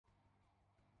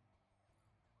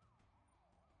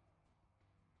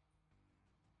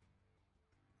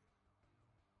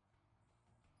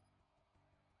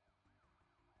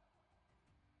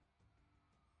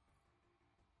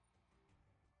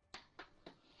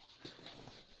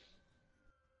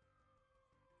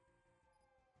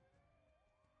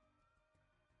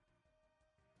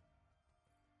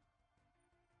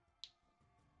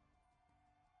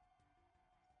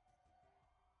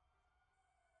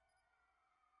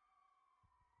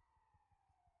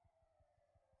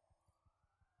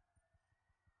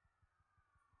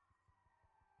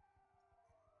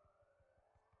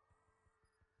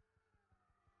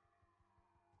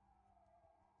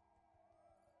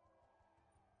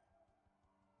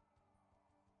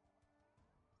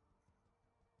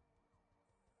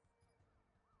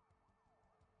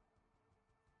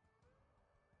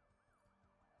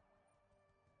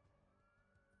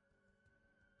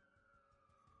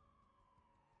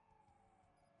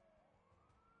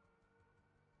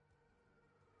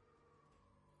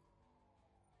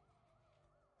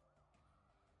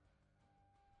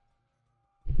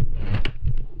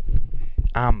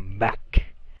I'm back.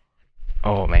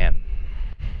 Oh man.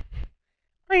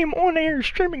 I am on air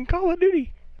streaming Call of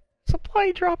Duty.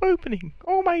 Supply drop opening.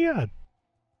 Oh my god.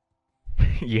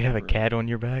 You have a cat on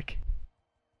your back?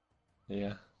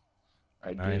 Yeah,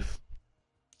 I do. Nice.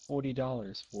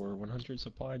 $40 for 100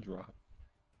 supply drop.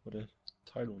 What a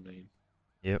title name.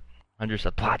 Yep. Under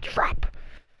supply drop.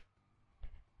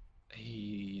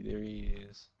 Hey, there he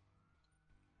is.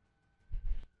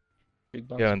 Big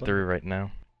box Going bundle. through right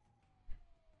now.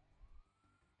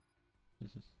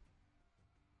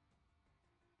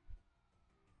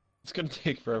 It's gonna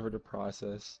take forever to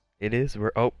process. It is.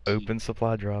 We're Gee. open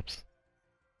supply drops.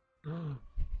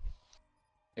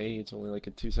 Hey, it's only like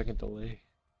a 2-second delay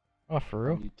Oh,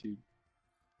 for on real? YouTube.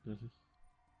 Mhm.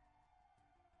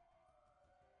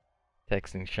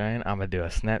 Texting Shine. I'm gonna do a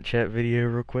Snapchat video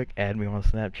real quick. Add me on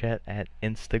Snapchat at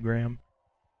Instagram.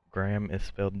 Graham is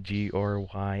spelled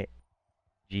Grayyam.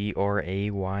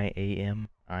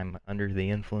 I'm under the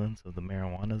influence of the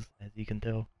marijuanas, as you can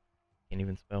tell. Can't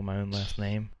even spell my own last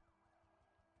name.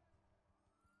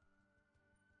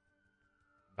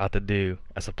 About to do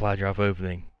a supply drop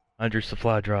opening. 100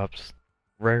 supply drops.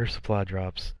 Rare supply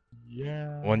drops. On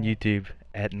Yeah. YouTube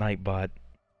at Nightbot.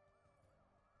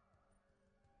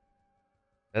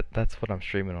 That's what I'm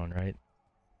streaming on, right?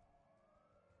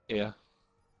 Yeah.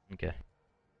 Okay.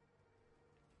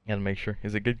 Gotta make sure.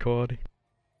 Is it good quality?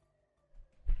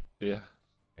 Yeah.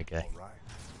 Okay.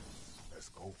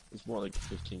 It's more like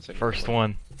 15 seconds. First delay.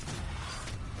 one.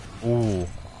 Ooh.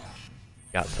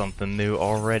 Got something new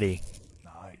already.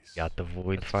 Got the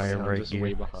Void That's Fire fine, I'm right just here.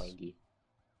 way behind you.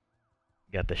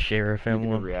 Got the Sheriff You're gonna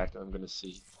emblem. react, I'm gonna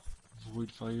see. Void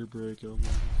fire break, oh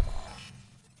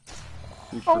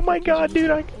my. Oh my god, dude,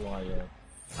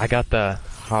 I got the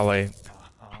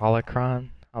holocron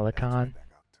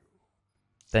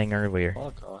thing earlier.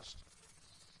 Holocaust.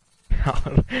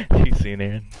 Have you seen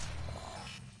it?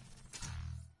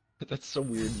 That's so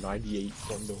weird, 98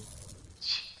 bundle.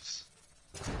 Jeez.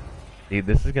 Dude,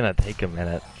 this is gonna take a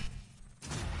minute.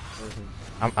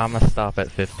 I'm gonna stop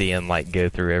at 50 and like go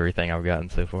through everything I've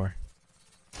gotten so far.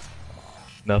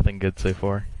 Nothing good so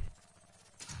far.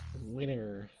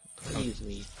 Winner, praise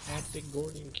me. Haptic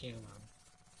Gordon camo.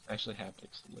 Actually,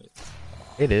 Haptic's lit.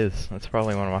 It is. That's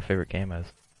probably one of my favorite camos.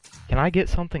 Can I get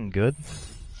something good?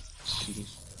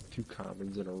 Jeez. 2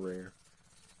 commons and a rare.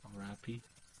 R.I.P.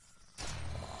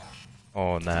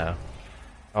 Oh no.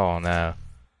 Oh no.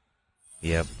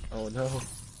 Yep. Oh no.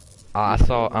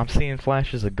 I'm seeing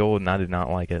flashes of gold and I do not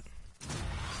like it.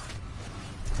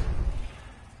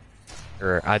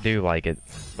 Or I do like it,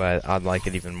 but I'd like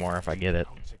it even more if I get it.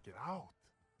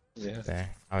 Yeah. So,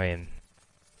 I mean,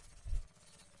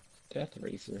 Death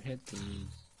Racer headpiece.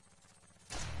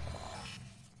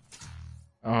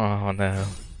 oh no.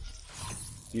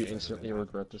 Do you instantly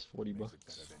regret this 40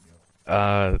 bucks?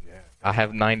 I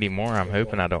have 90 more. I'm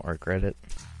hoping I don't regret it.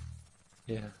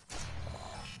 Yeah.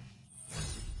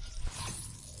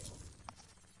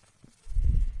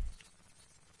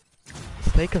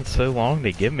 It's taking so long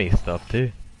to give me stuff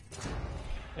too.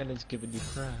 And it's giving you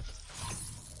crap.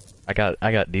 I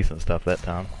got decent stuff that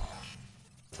time.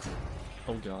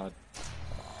 Oh god.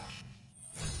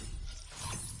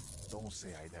 Don't say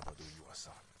I never do you a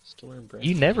solid. Storm Breath.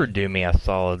 You never do me a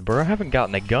solid, bro. I haven't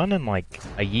gotten a gun in like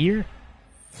a year.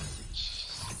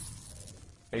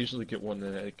 I usually get one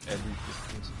like every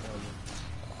 15 supply.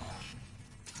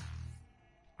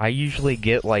 I usually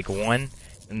get like one,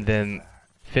 and then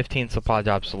 15 supply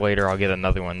drops later I'll get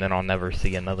another one. Then I'll never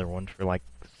see another one for like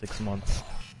 6 months.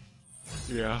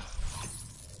 Yeah.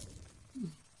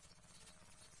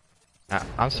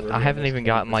 I haven't even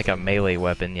gotten like a melee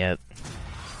weapon yet.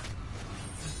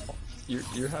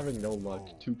 You're having no luck.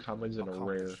 2 commons and a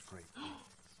rare.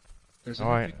 There's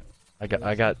Alright. I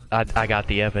got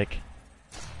the epic.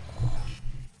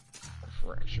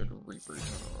 Fractured Reaper.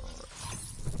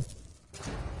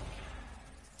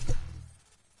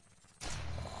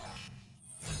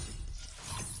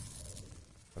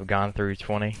 I've gone through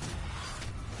 20.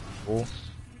 Cool.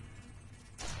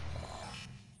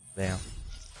 Damn.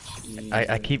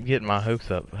 I keep getting my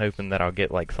hopes up, hoping that I'll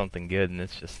get like something good, and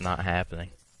it's just not happening.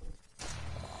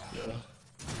 Yeah.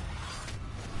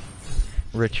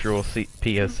 Ritual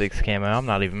PO6 camo. I'm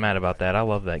not even mad about that. I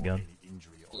love that gun.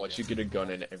 Once you get a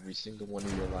gun in every single one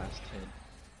of your last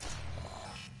 10.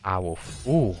 I will.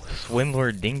 Ooh,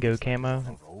 Swindler Dingo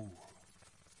camo.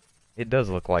 It does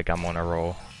look like I'm on a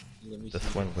roll. The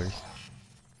Swindlers.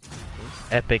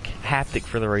 Epic haptic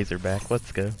for the Razorback.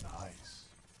 Let's go. Nice.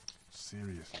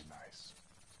 Seriously nice.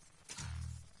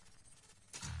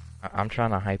 I'm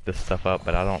trying to hype this stuff up,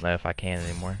 but I don't know if I can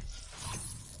anymore.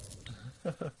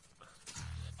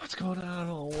 What's What's going on?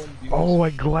 All one view. Oh,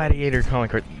 a gladiator calling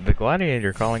card. The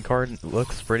gladiator calling card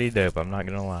looks pretty dope, I'm not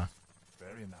gonna lie.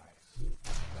 Very nice.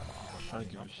 I don't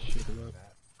give a shit about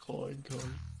calling card.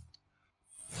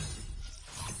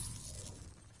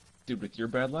 Dude, with your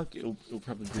bad luck, it'll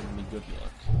probably bring me good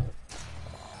luck.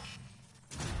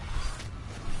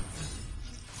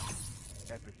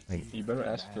 Epic. You better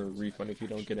ask for a refund if you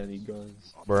don't get any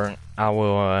guns. Burn. I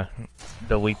will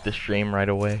delete the stream right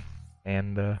away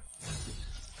and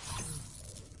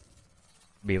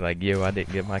be like, yo, I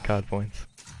didn't get my COD points.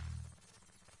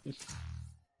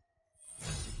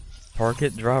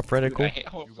 Target drop Dude, I reticle. hate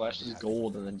how it flashes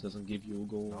gold and then doesn't give you a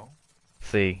gold. No?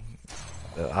 See,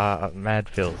 mad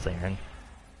feels, Aaron.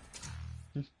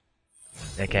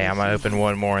 Okay, I'm gonna open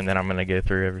one more and then I'm gonna go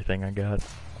through everything I got.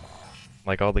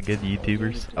 Like all the good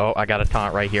YouTubers. Oh, I got a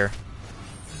taunt right here.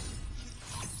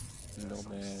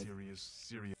 Nomad. Serious.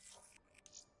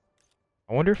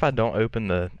 I wonder if I don't open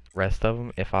the rest of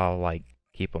them, if I'll like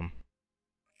keep them.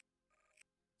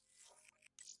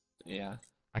 Yeah.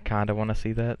 I kind of want to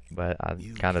see that, but I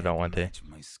kind of don't want to.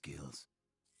 My skills.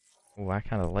 Oh, I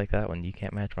kind of like that one. You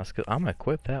can't match my skill. I'm gonna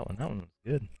equip that one. That one's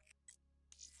good.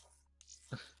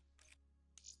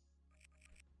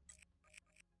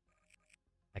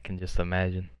 I can just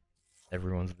imagine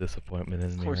everyone's disappointment in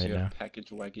Of me course right you now. have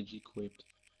package waggage equipped.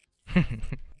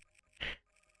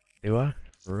 Do I?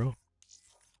 For real?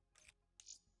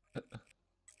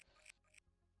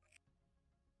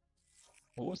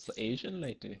 What was the Asian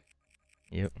lady?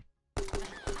 Yep.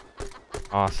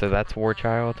 Aw, so that's War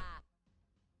Child?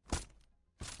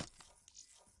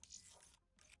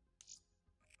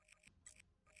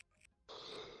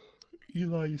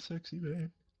 Eli, you sexy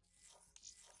man.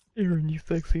 Aaron, you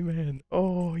sexy man.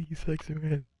 Oh, you sexy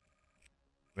man.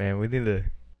 Man, we need a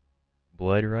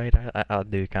blood right. I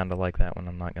do kind of like that one,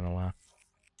 I'm not gonna lie.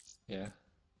 Yeah.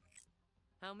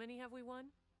 How many have we won?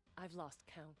 I've lost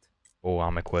count. Oh,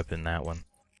 I'm equipping that one.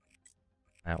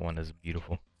 That one is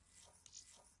beautiful.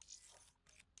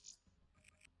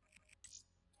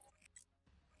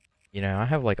 You know, I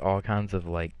have like all kinds of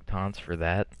like taunts for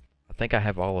that. I think I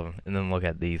have all of them. And then look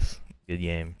at these good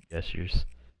game gestures.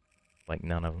 Like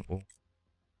none of them.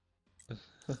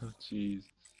 Oh. Jeez.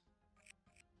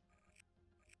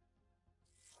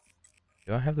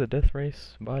 Do I have the death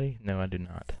race body? No, I do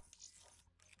not.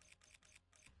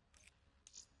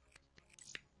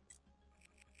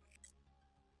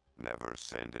 Never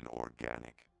send an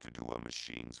organic to do a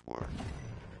machine's work.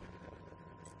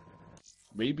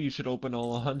 Maybe you should open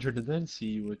all 100 and then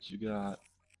see what you got.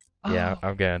 Yeah,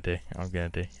 I'm going to. I'm going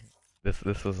to. This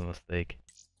was a mistake.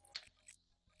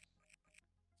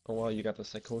 Oh well, you got the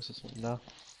psychosis one now.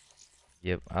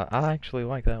 Yep, I actually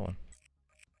like that one.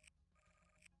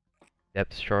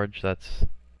 Depth charge, that's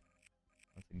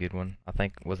a good one. I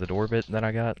think, was it Orbit that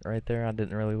I got right there? I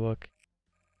didn't really look.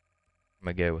 I'm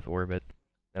gonna go with Orbit.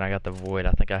 Then I got the Void.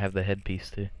 I think I have the headpiece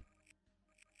too.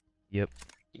 Yep.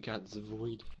 You got the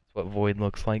Void. That's what Void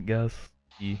looks like, guys.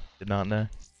 You did not know.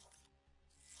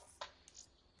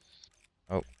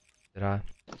 Oh, did I?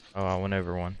 Oh, I went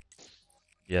over one.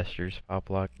 Gestures, pop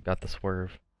lock, got the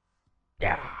swerve.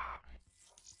 Yeah.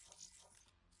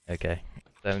 Okay.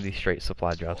 70 straight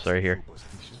supply drops right here.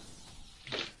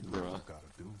 Bruh. Gotta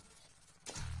do.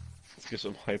 Let's get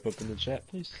some hype up in the chat,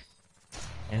 please.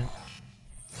 Yeah.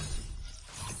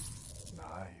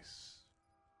 Nice.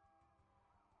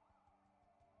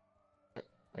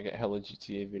 I got hella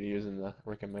GTA videos in the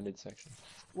recommended section.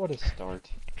 What a start.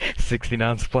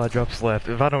 69 supply drops left.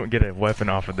 If I don't get a weapon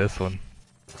off of this one.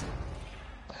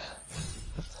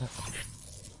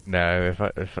 No,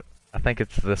 if I think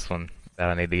it's this one that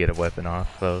I need to get a weapon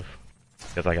off of,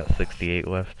 because I got 68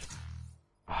 left.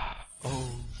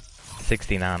 Oh.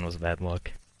 69 was bad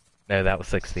luck. No, that was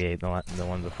 68. The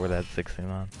one before that,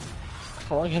 69.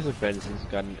 How long has it been since you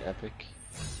got an epic?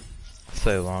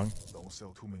 So long. Don't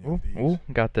sell too many Ooh, of these. ooh,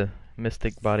 got the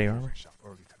Mystic body armor. Shop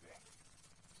early today.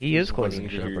 He is Just closing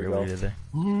waiting to shop hear early yourself.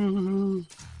 today.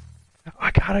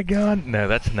 I got a gun! No,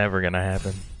 that's never gonna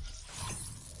happen.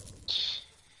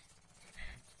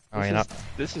 I mean,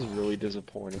 This is really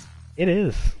disappointing. it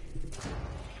is.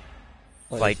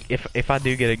 Like, if I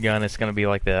do get a gun, it's gonna be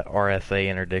like the RSA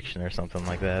interdiction or something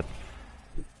like that.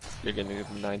 You're gonna get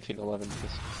the 1911 pistol.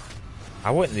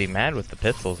 I wouldn't be mad with the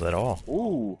pistols at all.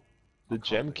 Ooh, the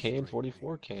Gem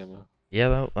KN-44 camo.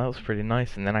 Yeah, that was pretty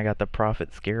nice. And then I got the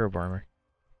Prophet Scarab armor.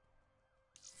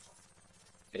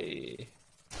 Hey.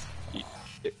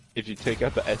 If you take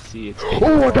out the SC, it's...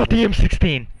 Oh, I got the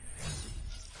M16!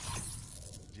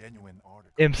 Genuine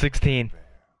article. M16.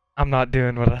 I'm not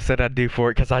doing what I said I'd do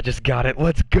for it because I just got it.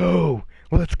 Let's go!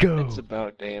 Let's go! It's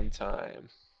about damn time.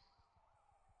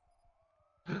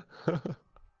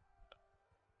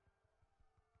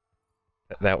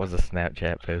 That was a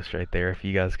Snapchat post right there, if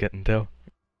you guys couldn't tell.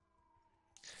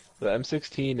 The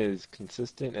M16 is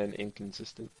consistent and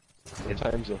inconsistent.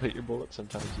 Sometimes you'll hit your bullet,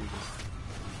 sometimes you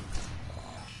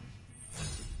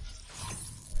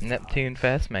won't. Neptune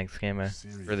Fastmax camo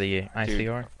for the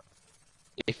ICR.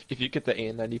 If you get the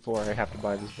AN94, I have to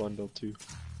buy this bundle too.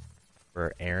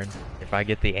 For Aaron. If I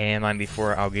get the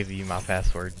AN94, I'll give you my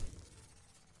password.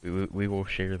 We will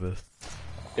share this.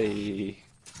 A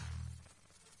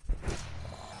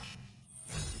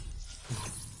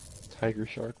Tiger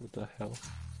Shark, what the hell?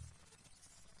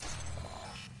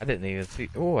 I didn't even see.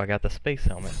 Oh, I got the space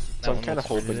helmet. So I'm kind of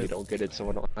hoping you don't get it, so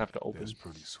I don't have to open. That's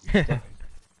pretty sweet.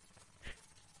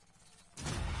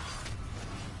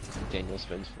 Daniel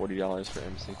spends $40 for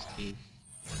M16.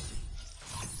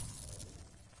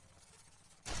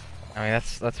 I mean,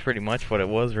 that's pretty much what it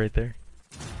was right there.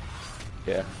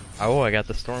 Yeah. Oh, I got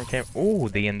the storm camp. Oh,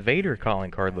 the invader calling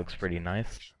card looks pretty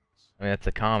nice. I mean, it's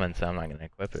a common, so I'm not gonna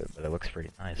equip it, but it looks pretty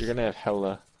nice. You're gonna have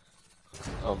hella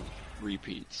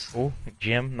repeats. Oh,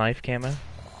 Jim knife camo.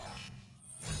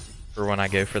 For when I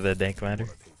go for the dank matter.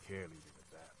 Take care, leave it at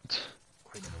that.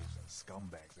 Criminals and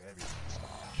scumbags everywhere.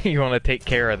 You want to take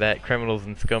care of that, criminals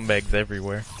and scumbags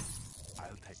everywhere. I'll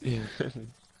take Yeah. it.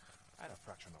 At a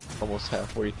fraction of Almost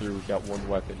halfway through, we got one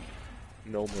weapon.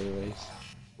 No melees.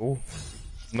 Oh,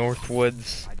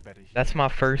 Northwoods. I'd better hear That's my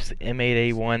first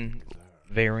M8A1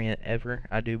 variant ever,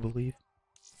 I do believe.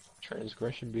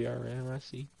 Transgression BRM, I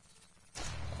see.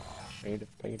 Paint it.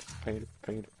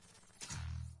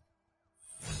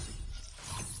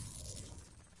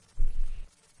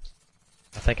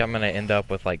 I think I'm gonna end up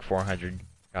with like 400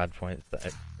 God points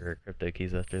or crypto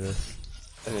keys after this.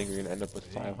 I think we're gonna end up with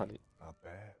 500. not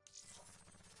bad.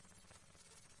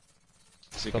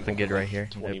 So you can Something open, good right like, here.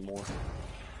 20 more.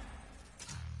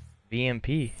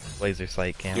 VMP laser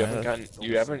sight camo.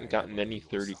 You haven't gotten any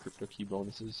 30 crypto key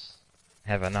bonuses.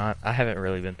 Have I not? I haven't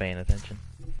really been paying attention.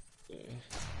 Yeah.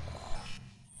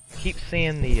 I keep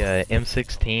seeing the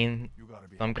M16, You gotta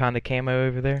be some kind of camo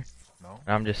over there. no?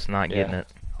 And I'm just not getting Yeah. it.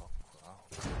 Oh,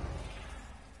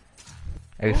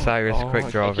 wow. Osiris Oh, quick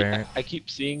draw variant. I keep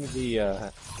seeing the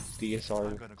I'm DSR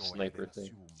gonna go ahead sniper and thing.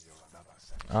 assume you're another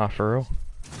set. Ah, for real?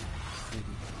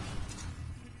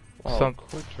 Wow, Some-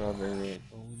 quick draw variant.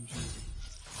 OMG.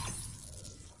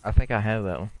 I think I have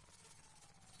that one.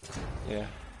 Yeah.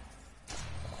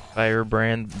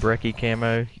 Firebrand Brecci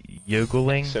camo,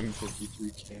 Yodeling.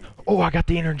 753 cam. Oh, I got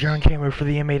the Energon camo for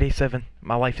the M8A7.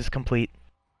 My life is complete.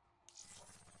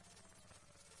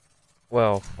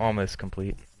 Well, almost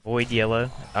complete. Void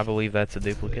Yellow, I believe that's a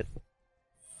duplicate.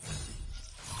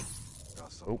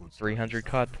 Got some Oh, good stuff 300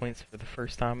 inside. COD points for the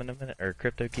first time in a minute, or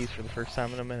crypto keys for the first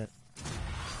time in a minute.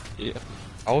 Yeah.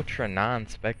 Ultra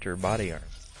non-Spectre body arm.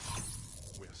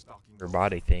 We're stocking Or up.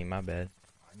 body theme, my bad.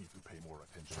 I need to pay more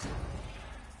attention.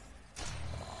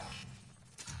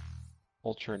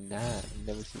 Ultra 9. I've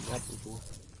never seen that before.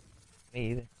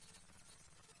 Me either.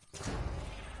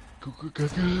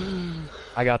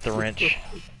 I got the wrench.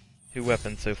 2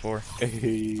 weapons so far. I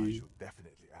Hey. should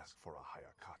definitely ask for a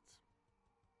higher cut.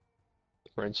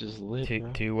 French is lit,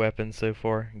 bro. 2 weapons so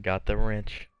far. Got the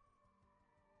wrench.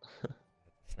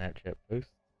 Snapchat post.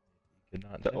 You could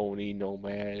not The tell. Oni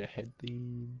Nomad head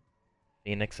theme.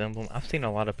 Phoenix emblem. I've seen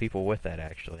a lot of people with that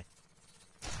actually.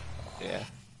 Yeah.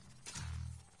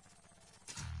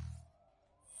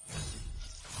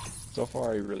 So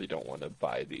far, I really don't want to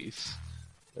buy these.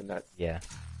 They're not Yeah.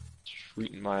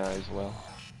 treating my eyes well.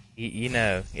 You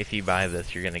know, if you buy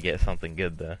this, you're gonna get something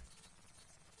good though.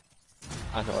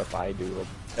 I know if I do,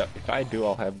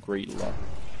 I'll have great luck.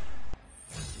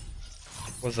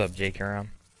 What's up, Jake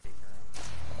Aram?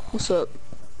 What's up?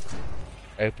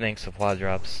 Opening supply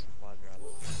drops.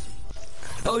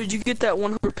 Oh, did you get that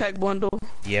 100 pack bundle?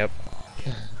 Yep.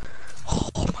 Oh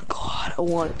my god, I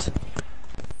want it.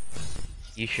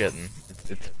 You shouldn't.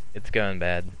 It's going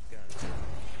bad.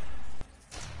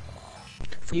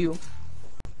 For you.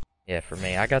 Yeah, for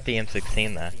me. I got the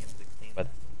M16 though, but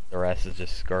the rest is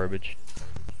just garbage.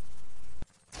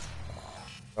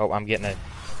 Oh, I'm getting a.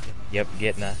 Yep,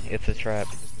 getting a. It's a trap.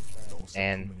 Don't sell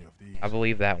And too many of these. I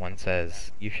believe that one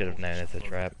says you should have known it's a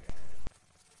trap.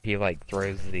 He like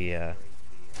throws the.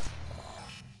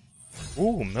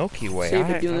 Ooh, Milky Way. So you've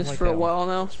been doing I this like for a that one. while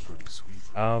now? It's pretty sweet.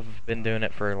 I've been doing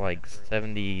it for like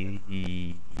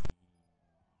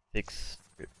 76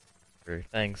 or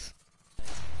things.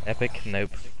 Epic?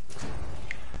 Nope.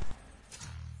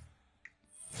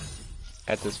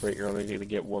 At this rate, you're only going to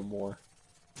get one more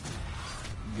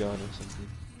gun or something.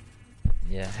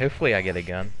 Yeah, hopefully I get a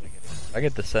gun. If I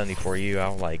get the 74U,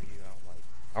 I'll like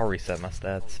I'll reset my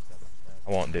stats.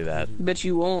 I won't do that. Bet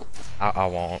you won't. I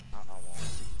won't.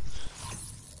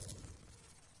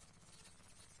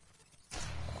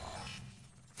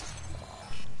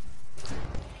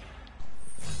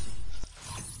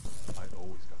 I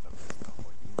always got the best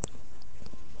cowboy beat.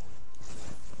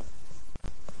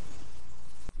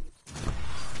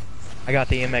 I got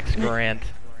the MX Garand.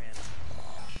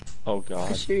 Oh Are you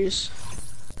god. serious?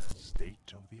 State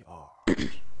of the art.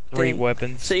 3 Dang.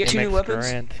 weapons. So you got 2 new MX weapons?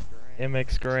 Garand,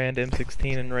 MX Garand,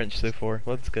 M16, and wrench so far.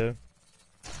 Let's go.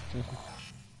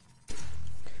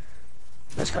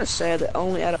 That's kind of sad that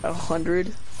only out of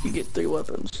 100 you get 3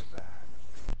 weapons.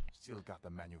 Still got the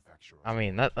manufacturer. I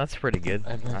mean, that's pretty good.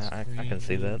 I can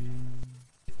see that.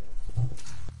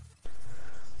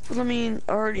 But I mean,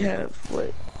 I already have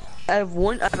what? I have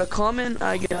a common.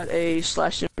 I got a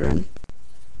slash and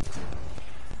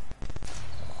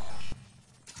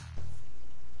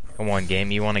Come on,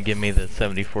 game. You want to give me the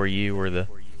 74U or the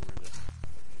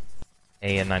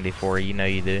AN94? You know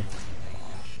you do.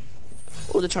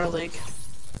 or the China Lake.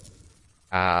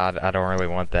 I don't really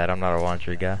want that. I'm not a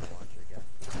launcher guy.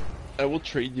 I will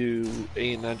trade you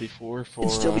AN94 for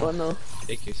It's still fun though.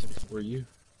 AK-74U.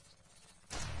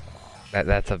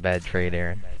 That's a bad trade,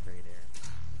 Aaron.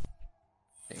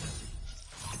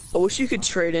 I wish you could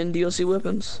trade in DLC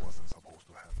weapons. Wasn't supposed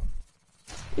to happen.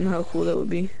 You know how cool that would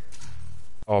be.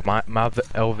 Oh, my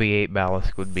LV8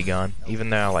 ballast would be gone. Even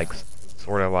though I like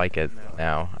sort of like it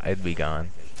now, it'd be gone.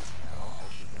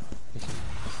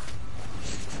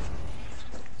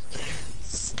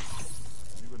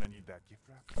 You're gonna need that gift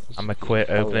wrap. I'm gonna quit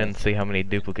opening and see how many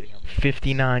duplicates.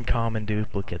 59 common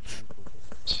duplicates.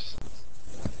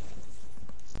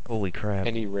 Holy crap.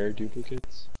 Any rare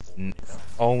duplicates?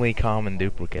 Only common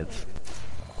duplicates.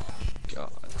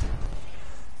 God.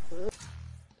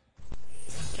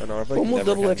 I know, I've like One more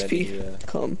never double had XP. any,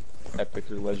 Come.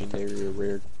 epic or legendary or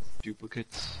rare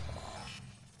duplicates.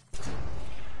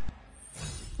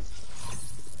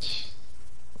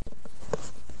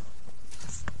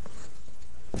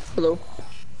 Hello.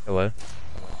 Hello?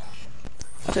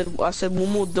 I said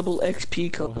one more double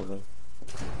XP Oh, come.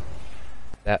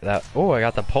 hello. Oh, I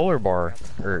got the polar bar.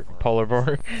 Or, polar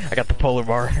bar? I got the polar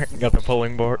bar. I got the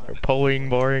polling bar calling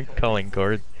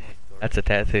card. That's a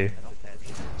tattoo.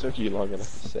 Took you long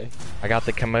enough to say. I got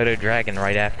the Komodo dragon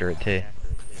right after it, too.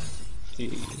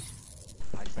 Hey.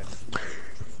 I bet.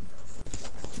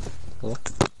 Hello?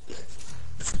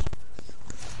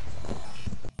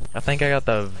 I think I got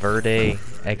the Verde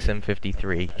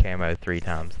XM53 camo 3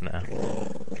 times now.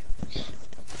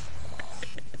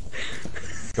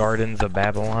 Gardens of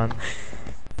Babylon.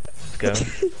 Let's go.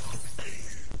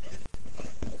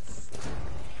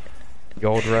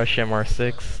 Gold Rush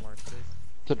MR6.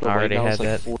 Took I already right now, had it's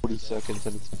like that. 40 seconds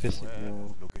and it's pissing me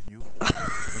off. Look at you.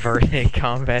 Verde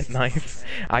combat knife.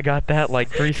 I got that like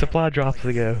 3 supply drops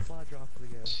ago.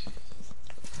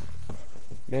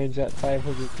 Man's at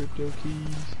 500 crypto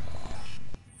keys.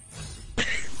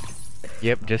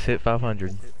 Yep, just hit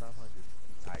 500.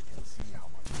 I can see how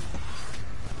much.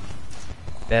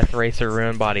 Death Racer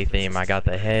Ruin body theme. I got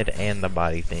the head and the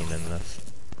body theme in this.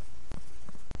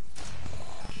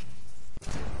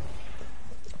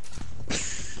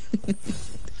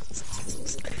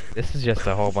 This is just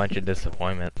a whole bunch of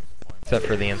disappointment. Except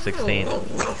for the M16.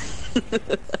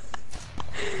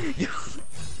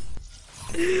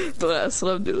 But that's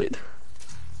what I'm doing.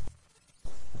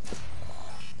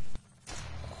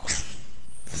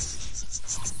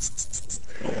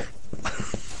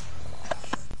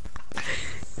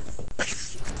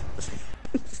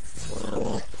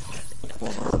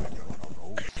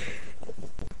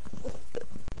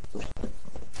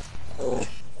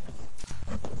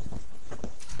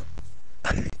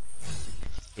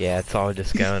 Yeah, it's all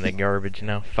just going to garbage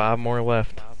now. 5 more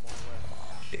left.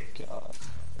 God.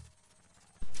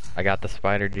 I got the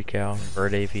spider decal,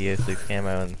 Verde VO6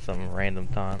 camo, and some random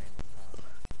time.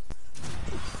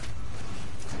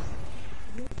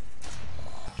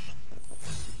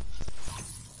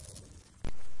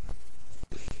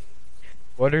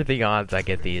 What are the odds I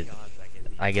get the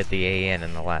AN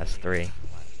in the last 3?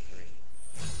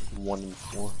 1 in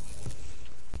 4.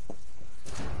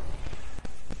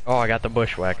 Oh, I got the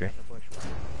bushwhacker.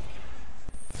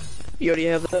 You already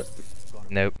have that?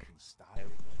 Nope.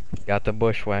 Got the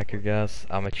bushwhacker, guys.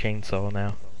 I'm a chainsaw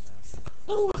now.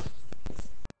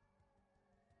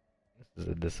 This is a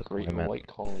Great disappointment. white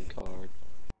calling card.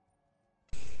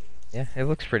 Yeah, it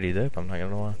looks pretty dope, I'm not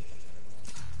gonna lie.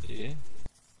 Yeah.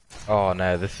 Oh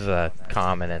no, this is a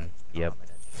common and yep.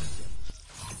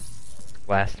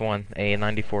 Last one,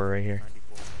 A94 right here.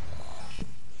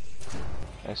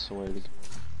 I swear to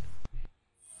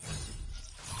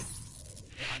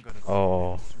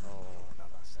Oh, Another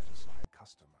satisfied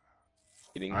customer.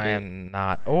 Getting I hit. am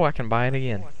not. Oh, I can buy it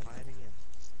again.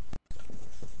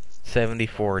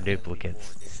 74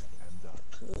 duplicates. And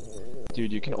done.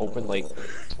 Dude, you can open like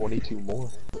 22 more.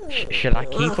 Should I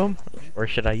keep them or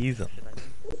should I use them?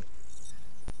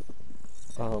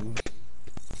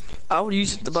 I would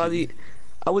use it to buy the.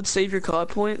 I would save your COD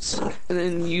points and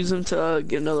then use them to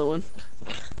get another one.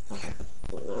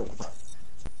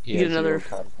 He Get has another- 0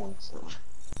 COD points.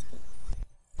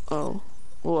 Oh,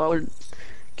 well, I would.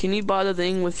 Can you buy the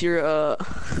thing with your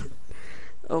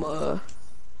what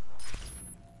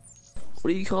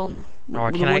do you call them? Oh,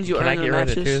 The can I ones you can I earn in get the rid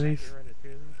of 2 matches? of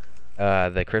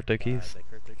these? The crypto keys.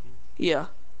 Yeah.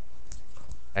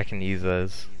 I can use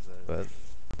those, but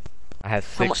I have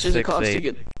 6, How much does it 6, cost 8. to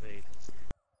get?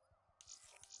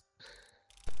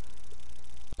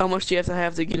 How much do you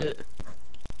have to get it?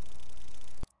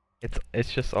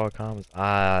 It's just all commons.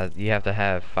 You have to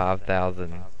have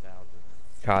 5,000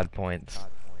 COD points.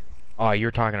 Oh,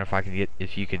 you're talking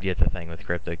if you could get the thing with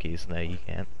crypto keys. No, you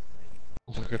can't.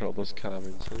 Look at all those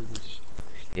comments. Holy shit.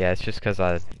 Yeah, it's just because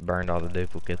I burned all the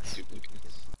duplicates.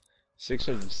 Duplicates.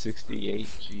 668,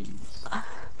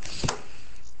 jeez.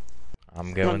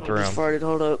 I'm going No, through just them. farted,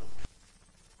 hold up.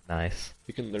 Nice.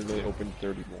 You can literally open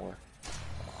 30 more.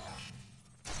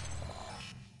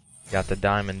 Got the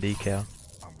diamond decal.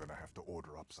 I'm gonna have to order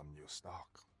up some new stock.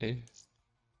 Hey.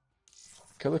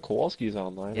 Killer Kowalski's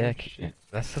online. Yeah, Oh, shit.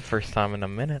 that's the first time in a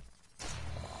minute.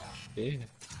 Yeah.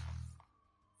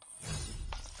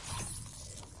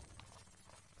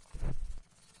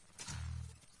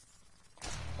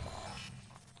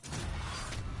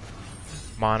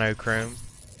 Monochrome.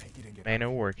 Take it and get Man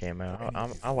of War came out.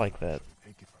 I like that.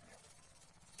 Take it from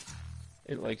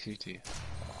you. It likes you too.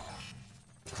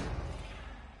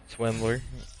 Swindler.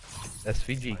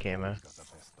 SVG came out. Got the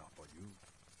best stuff for you.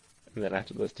 And then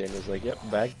after this, Daniel's like,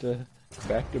 "Yep, back to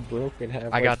broke and have."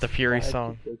 I like, got the Fury 5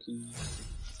 song. cookies."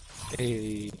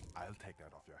 Hey, I'll take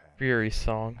that off your hands. Fury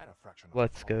song. At a fraction of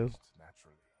Let's the go. cost,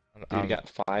 naturally. dude, you got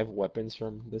 5 weapons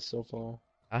from this so far.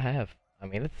 I have. I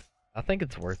mean, I think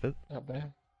it's worth it. Not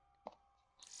bad.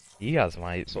 You guys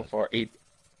might. So far, $8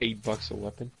 a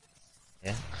weapon.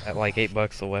 Yeah, at like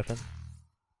 $8 a weapon.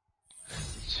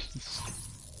 Jeez.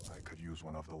 I could use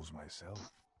one of those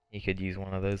myself. He could use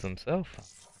one of those himself.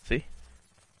 See?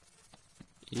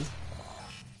 Yeah.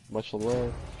 Much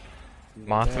love.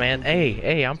 Mothman.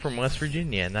 Hey, I'm from West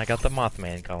Virginia, and I got the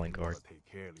Mothman calling card. Gotta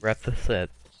take care of Rep the set.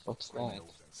 What's that?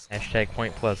 Hashtag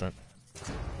Point Pleasant.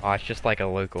 Oh, it's just like a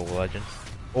local legend.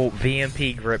 Oh,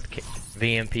 VMP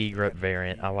grip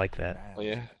variant. I like that. Oh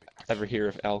yeah. Ever hear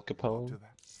of Al Capone?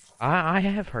 I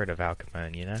have heard of Al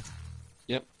Capone, you know?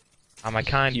 Yep. I'm a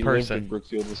kind He lived in person.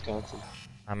 Brookfield, Wisconsin.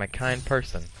 I'm a kind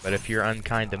person, but if you're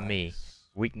unkind to me,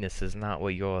 weakness is not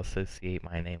what you'll associate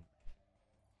my name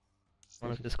with.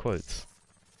 One of his quotes.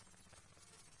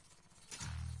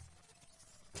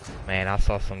 Man, I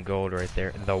saw some gold right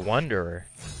there. The Wanderer.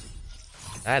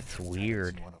 That's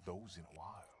weird. One of those in a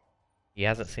while. He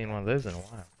hasn't seen one of those in a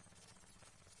while.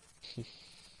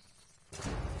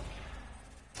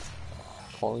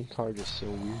 Calling card is so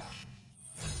weird.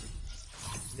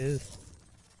 It is.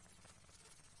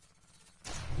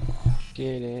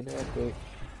 Get in epic.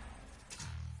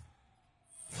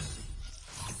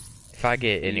 If I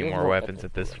get any You have more more weapons epic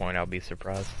at this weapons. point, I'll be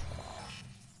surprised.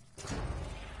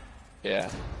 Yeah.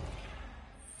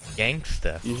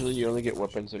 Gangsta. Usually you only get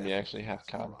weapons when you actually have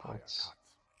COD Higher points.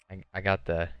 cut. I got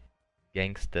the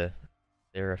Gangsta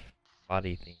Seraph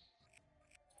body thing.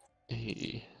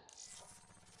 Hey.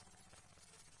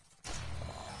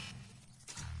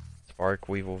 Spark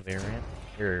Weevil variant.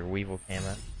 Or Weevil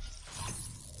camo.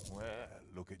 Well,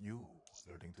 look at you,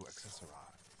 learning to accessorize.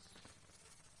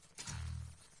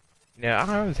 You know,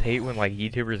 I always hate when like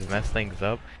YouTubers mess things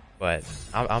up, but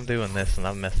I'm doing this and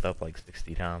I've messed up like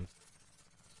 60 times.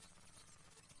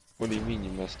 What do you mean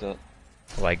you messed up?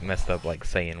 Like messed up like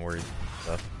saying words and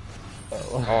stuff.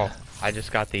 Oh, I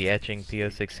just got the etching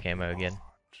PO6 camo again.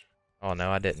 Oh no,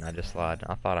 I didn't. I just lied.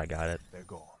 I thought I got it. They're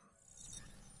gone.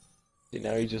 See,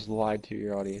 now you just lied to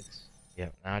your audience.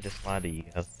 Yep, now I just lied to you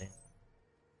guys. Man.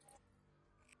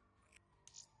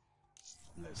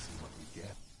 Let's see what we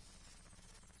get.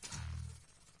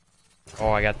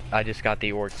 Oh, I just got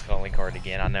the Orcs calling card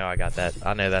again. I know I got that.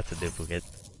 I know that's a duplicate.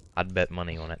 I'd bet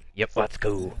money on it. Yep, let's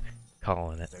go.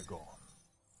 Calling it. They're gone.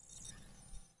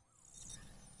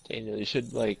 Daniel, you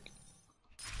should like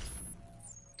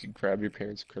could grab your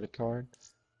parents' credit card,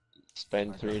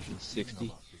 spend 360,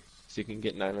 so you can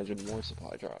get 900 more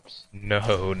supply drops.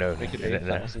 No, Make it no.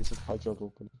 8,000 supply drop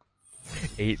opening.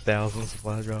 8,000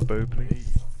 supply drop opening. Hey,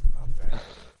 not bad.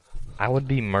 I would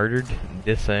be murdered,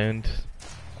 disowned.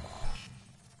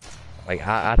 Like,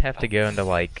 I'd have to go into,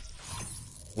 like,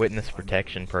 witness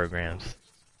protection programs.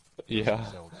 Yeah.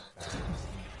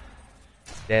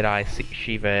 Deadeye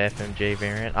Shiva FMJ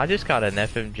variant. I just got an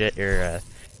FMJ, or a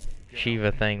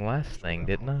Shiva thing last thing,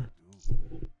 didn't I?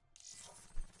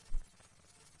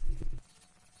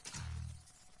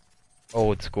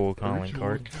 Old school calling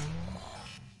card.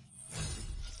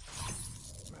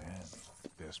 Man,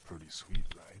 that's pretty sweet,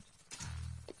 right?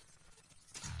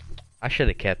 I should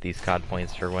have kept these COD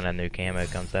points for when a new camo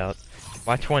comes out.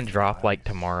 Watch one drop like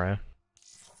tomorrow.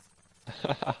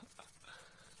 I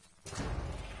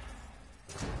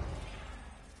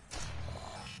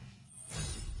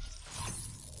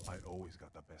always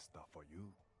got the best stuff for you.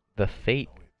 The Fate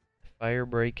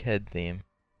Firebreak head theme.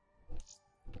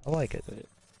 I like it.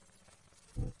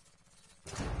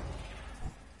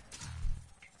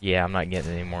 Yeah, I'm not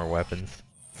getting any more weapons.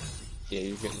 Yeah,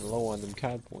 you're getting low on them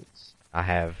COD points. I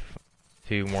have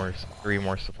 3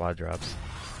 more supply drops.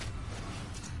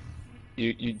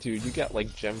 Dude, you got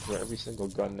like gem for every single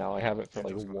gun now. I have it for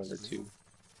like 1 or 2.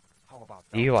 How about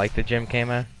Do you like the gem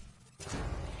camo? I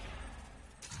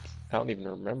don't even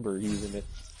remember using it.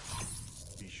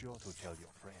 Be sure to tell your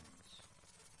friends.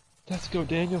 Let's go,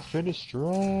 Daniel. Finish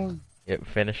strong. Yep,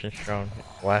 finishing strong.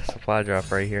 Last supply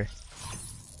drop right here.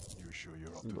 You sure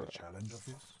you're up to the challenge of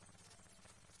this?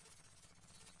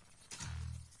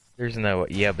 There's no.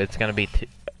 Yep, it's gonna be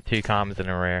two commons and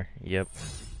a rare. Yep.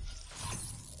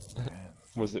 Man,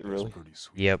 Was it that's really? pretty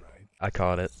sweet, Yep. right? I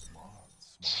caught it.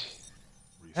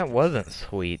 Smart. That wasn't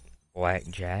sweet,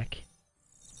 Blackjack.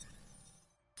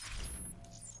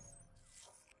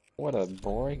 What a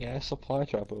boring ass supply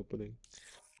drop opening.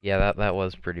 Yeah, that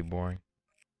was pretty boring.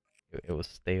 It was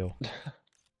stale.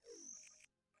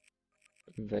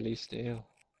 Very stale.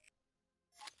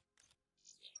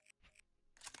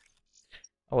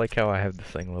 I like how I have this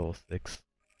thing level 6.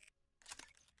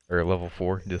 Or level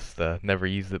 4, just never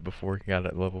used it before, got it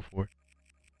at level 4.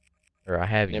 Or I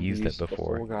have Never used it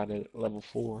before. Got it at level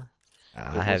 4.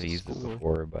 I have used it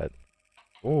before, but...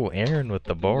 Oh, Aaron with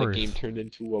the bars. The game turned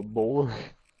into a bore.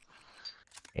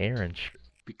 Aaron,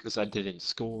 Because I didn't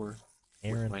score.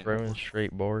 Aaron my throwing homework.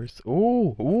 straight bars.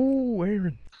 Ooh,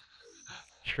 Aaron.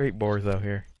 Straight bars out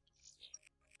here.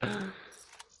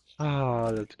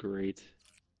 Ah, that's great.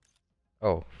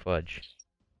 Oh, fudge.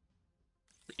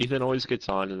 Ethan always gets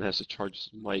on and has to charge his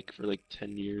mic for like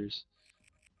 10 years.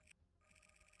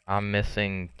 I'm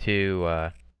missing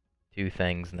two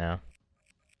things now.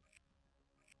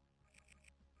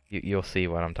 You'll see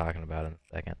what I'm talking about in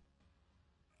a second.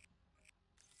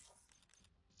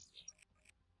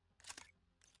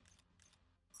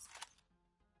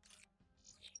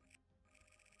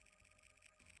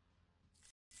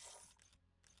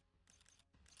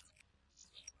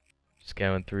 Just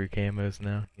going through camos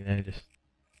now, you know, just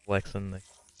flexing the...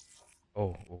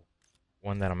 Oh,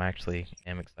 one that I'm actually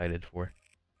am excited for.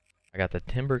 I got the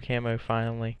Timber camo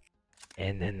finally,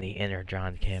 and then the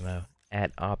Energon camo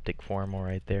at Optic Formal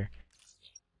right there.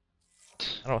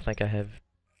 I don't think I have...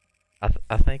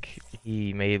 I think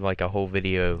he made like a whole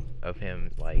video of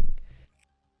him like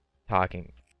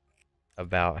talking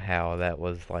about how that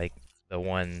was like the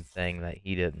one thing that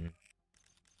he didn't...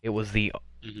 It was the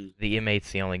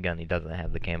M8's the only gun he doesn't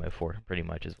have the camo for, pretty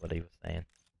much is what he was saying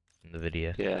in the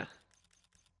video. Yeah.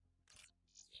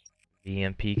 The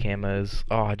EMP camos.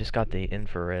 Oh, I just got the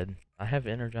infrared. I have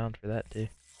Energon for that too.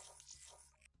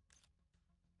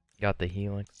 Got the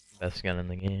Helix, best gun in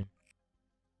the game.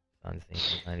 Sun's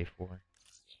 94.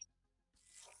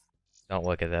 Don't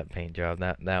look at that paint job.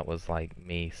 That was like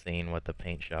me seeing what the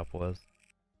paint shop was.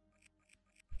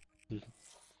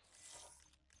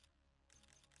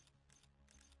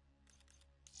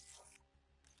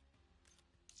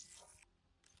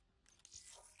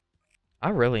 I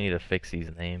really need to fix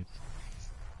these names.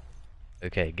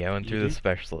 Okay, going through the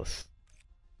specialists.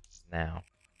 Now.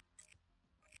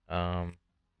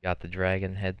 Got the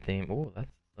dragon head theme. Oh,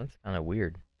 that's kind of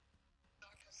weird.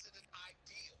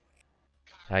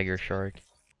 Tiger shark.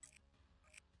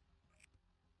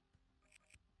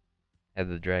 Had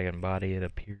the dragon body, it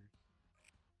appeared.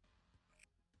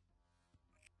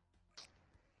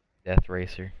 Death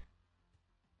Racer.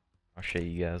 I'll show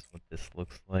you guys what this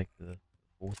looks like, the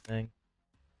full thing.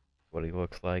 What he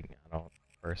looks like. I don't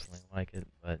personally like it,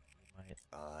 but you might.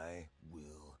 I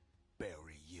will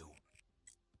bury you.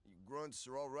 You grunts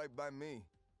are all right by me.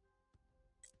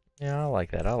 Yeah, I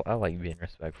like that. I like being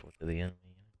respectful to the enemy.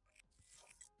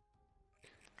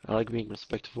 I like being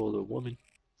respectful of the woman.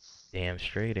 Damn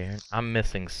straight, Aaron. I'm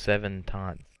missing 7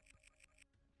 taunts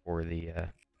for the,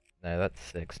 no, that's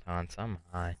 6 taunts. I'm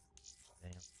high.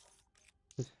 Damn.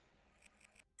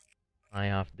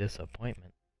 High off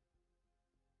disappointment.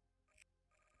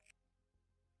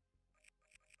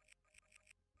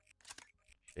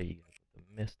 Show you guys what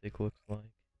the Mystic looks like.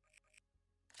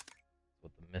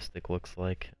 What the Mystic looks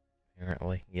like,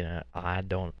 apparently. You know, I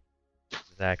don't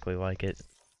exactly like it.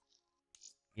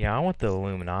 Yeah, I want the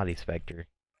Illuminati Spectre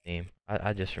theme.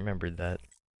 I just remembered that.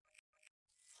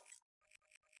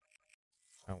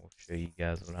 I will show you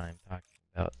guys what I'm talking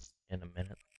about in a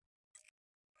minute.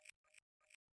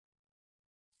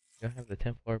 Do I have the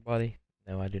Templar body?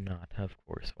 No, I do not, of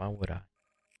course. Why would I?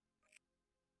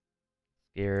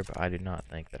 Scarab, I do not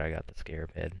think that I got the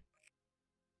Scarab head.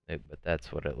 No, but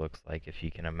that's what it looks like if you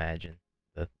can imagine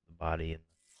the body and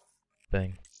the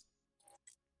thing.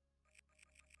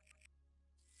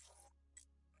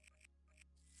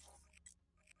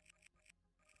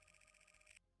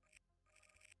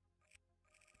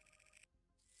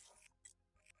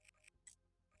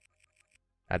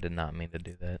 I did not mean to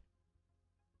do that.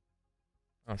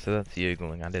 Oh, so that's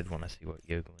Yogling. I did want to see what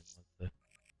Yogling was, though.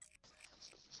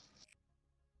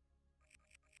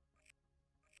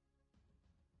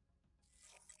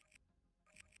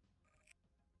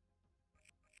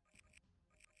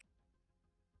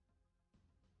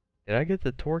 Did I get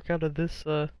the torque out of this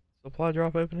supply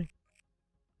drop opening?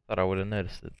 Thought I would have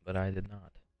noticed it, but I did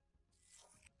not.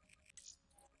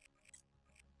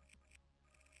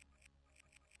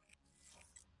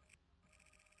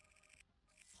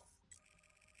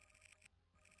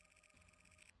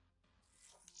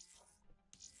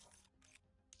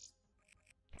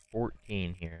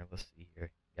 $14 here. Let's see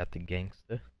here. Got the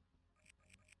Gangsta.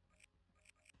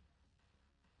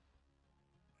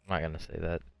 I'm not gonna say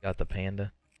that. Got the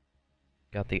Panda.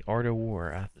 Got the Art of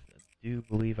War. I do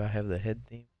believe I have the head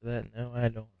theme for that. No, I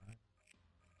don't.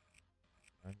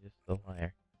 I'm just a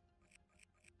liar.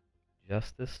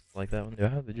 Justice? Like that one? Do I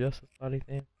have the Justice body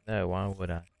theme? No, why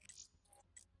would I?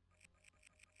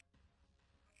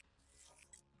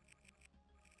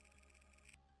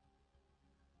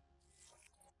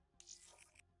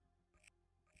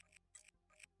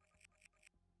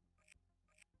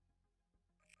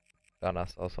 Thought I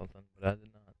saw something, but I did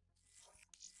not.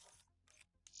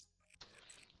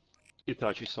 You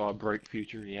thought you saw a bright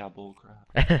future? Yeah,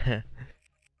 bullcrap.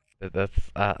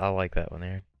 I like that one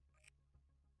there.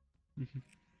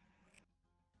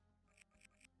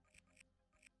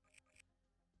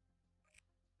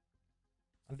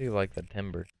 I do like the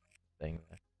timber thing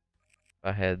though. If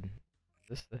I had, is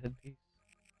this the headpiece?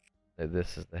 No,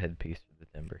 this is the headpiece for the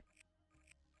timber.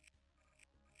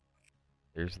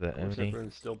 There's the Of course, Oni.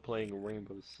 everyone's still playing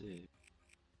Rainbow Six.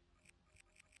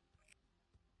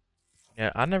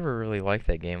 Yeah, I never really liked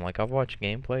that game. Like, I've watched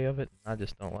gameplay of it, and I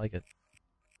just don't like it.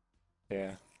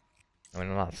 Yeah. I mean,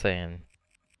 I'm not saying,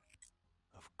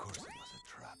 Of course it was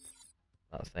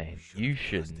a trap. you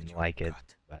shouldn't like it,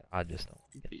 but I just don't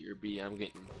like Get your B, I'm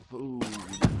getting food.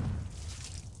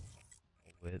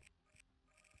 it.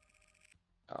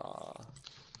 Aw.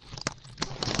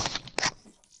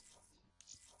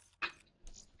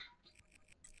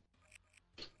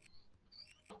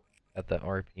 Got the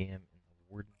RPM and the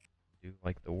Warden. Do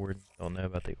like the Warden. Don't know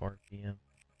about the RPM.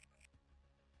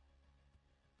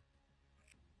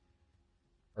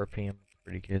 RPM is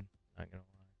pretty good, not gonna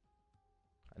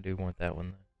lie. I do want that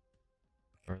one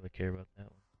though. Don't really care about that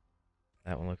one.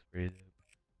 That one looks pretty dope.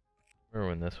 Remember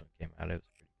when this one came out, it was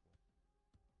pretty cool.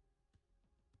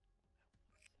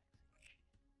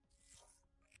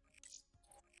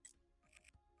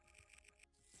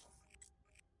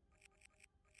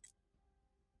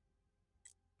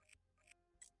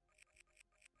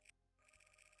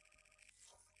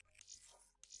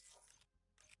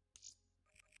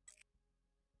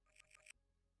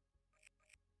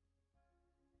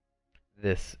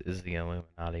 This is the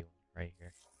Illuminati one right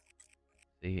here.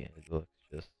 See, it looks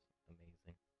just amazing,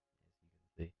 as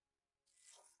you can see.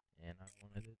 And I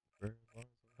wanted it for as long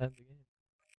as I had the game.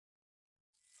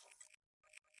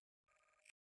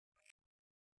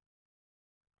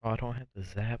 Oh, I don't have the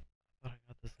Zap. I thought I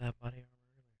got the Zap body armor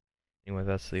earlier. Anyway,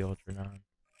 that's the Ultra 9.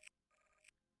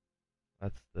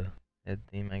 That's the head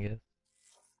theme, I guess.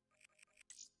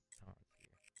 Oh, it's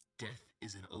here. Death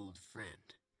is an old friend.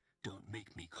 Don't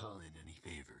make me call in any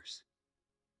favors.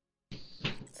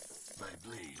 My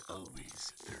blade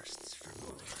always thirsts for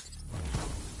more.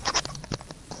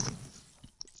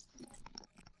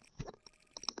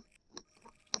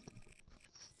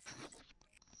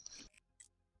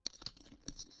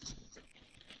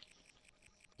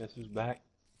 Guess who's back?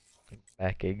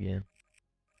 Back again.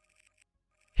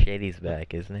 Shady's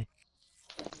back, isn't he?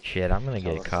 Shit, I'm gonna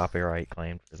Tell get us. copyright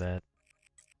claimed for that.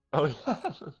 Oh,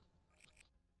 yeah.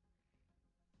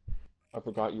 I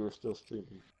forgot you were still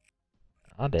streaming.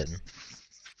 I didn't.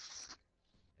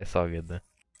 It's all good though.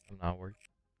 I'm not worried.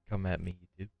 Come at me,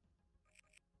 YouTube.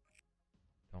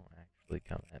 Don't actually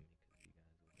come at me because you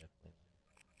guys will definitely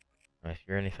win. If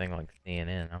you're anything like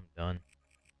CNN, I'm done.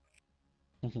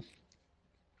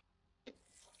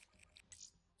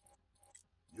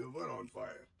 You were on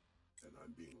fire, and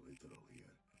I'm being literal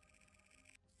here.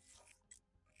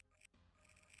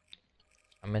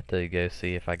 I meant to go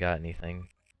see if I got anything.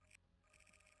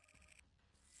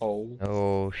 Oh.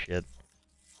 Oh shit.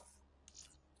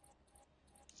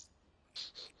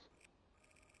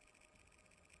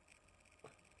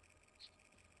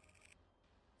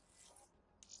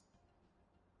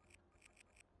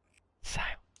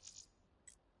 Silence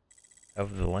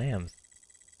of the lambs.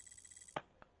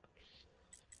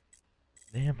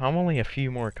 Damn, I'm only a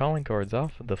few more calling cards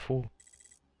off of the full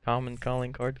common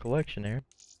calling card collection here.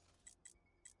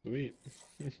 Sweet.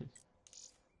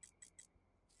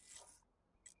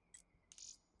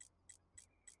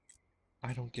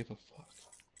 I don't give a fuck.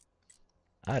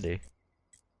 I do.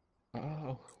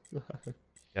 Oh.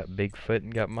 Got Bigfoot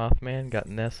and got Mothman, got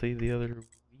Nessie the other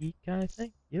week, I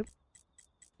think. Yep.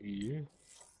 Yeah.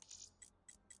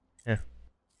 Yeah.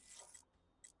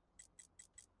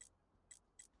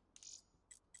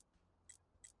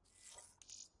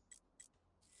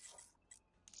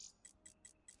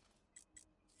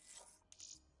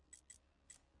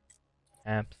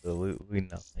 Absolutely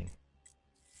nothing.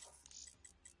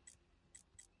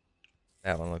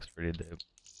 That one looks pretty dope.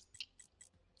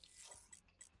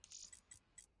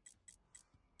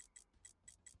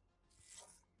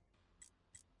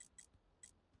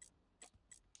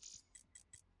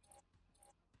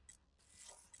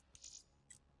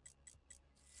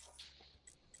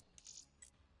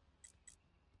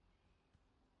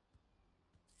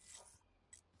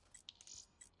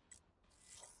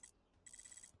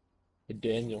 Hey,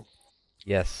 Daniel.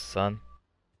 Yes, son.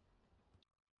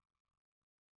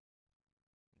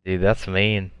 Dude, that's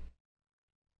mean.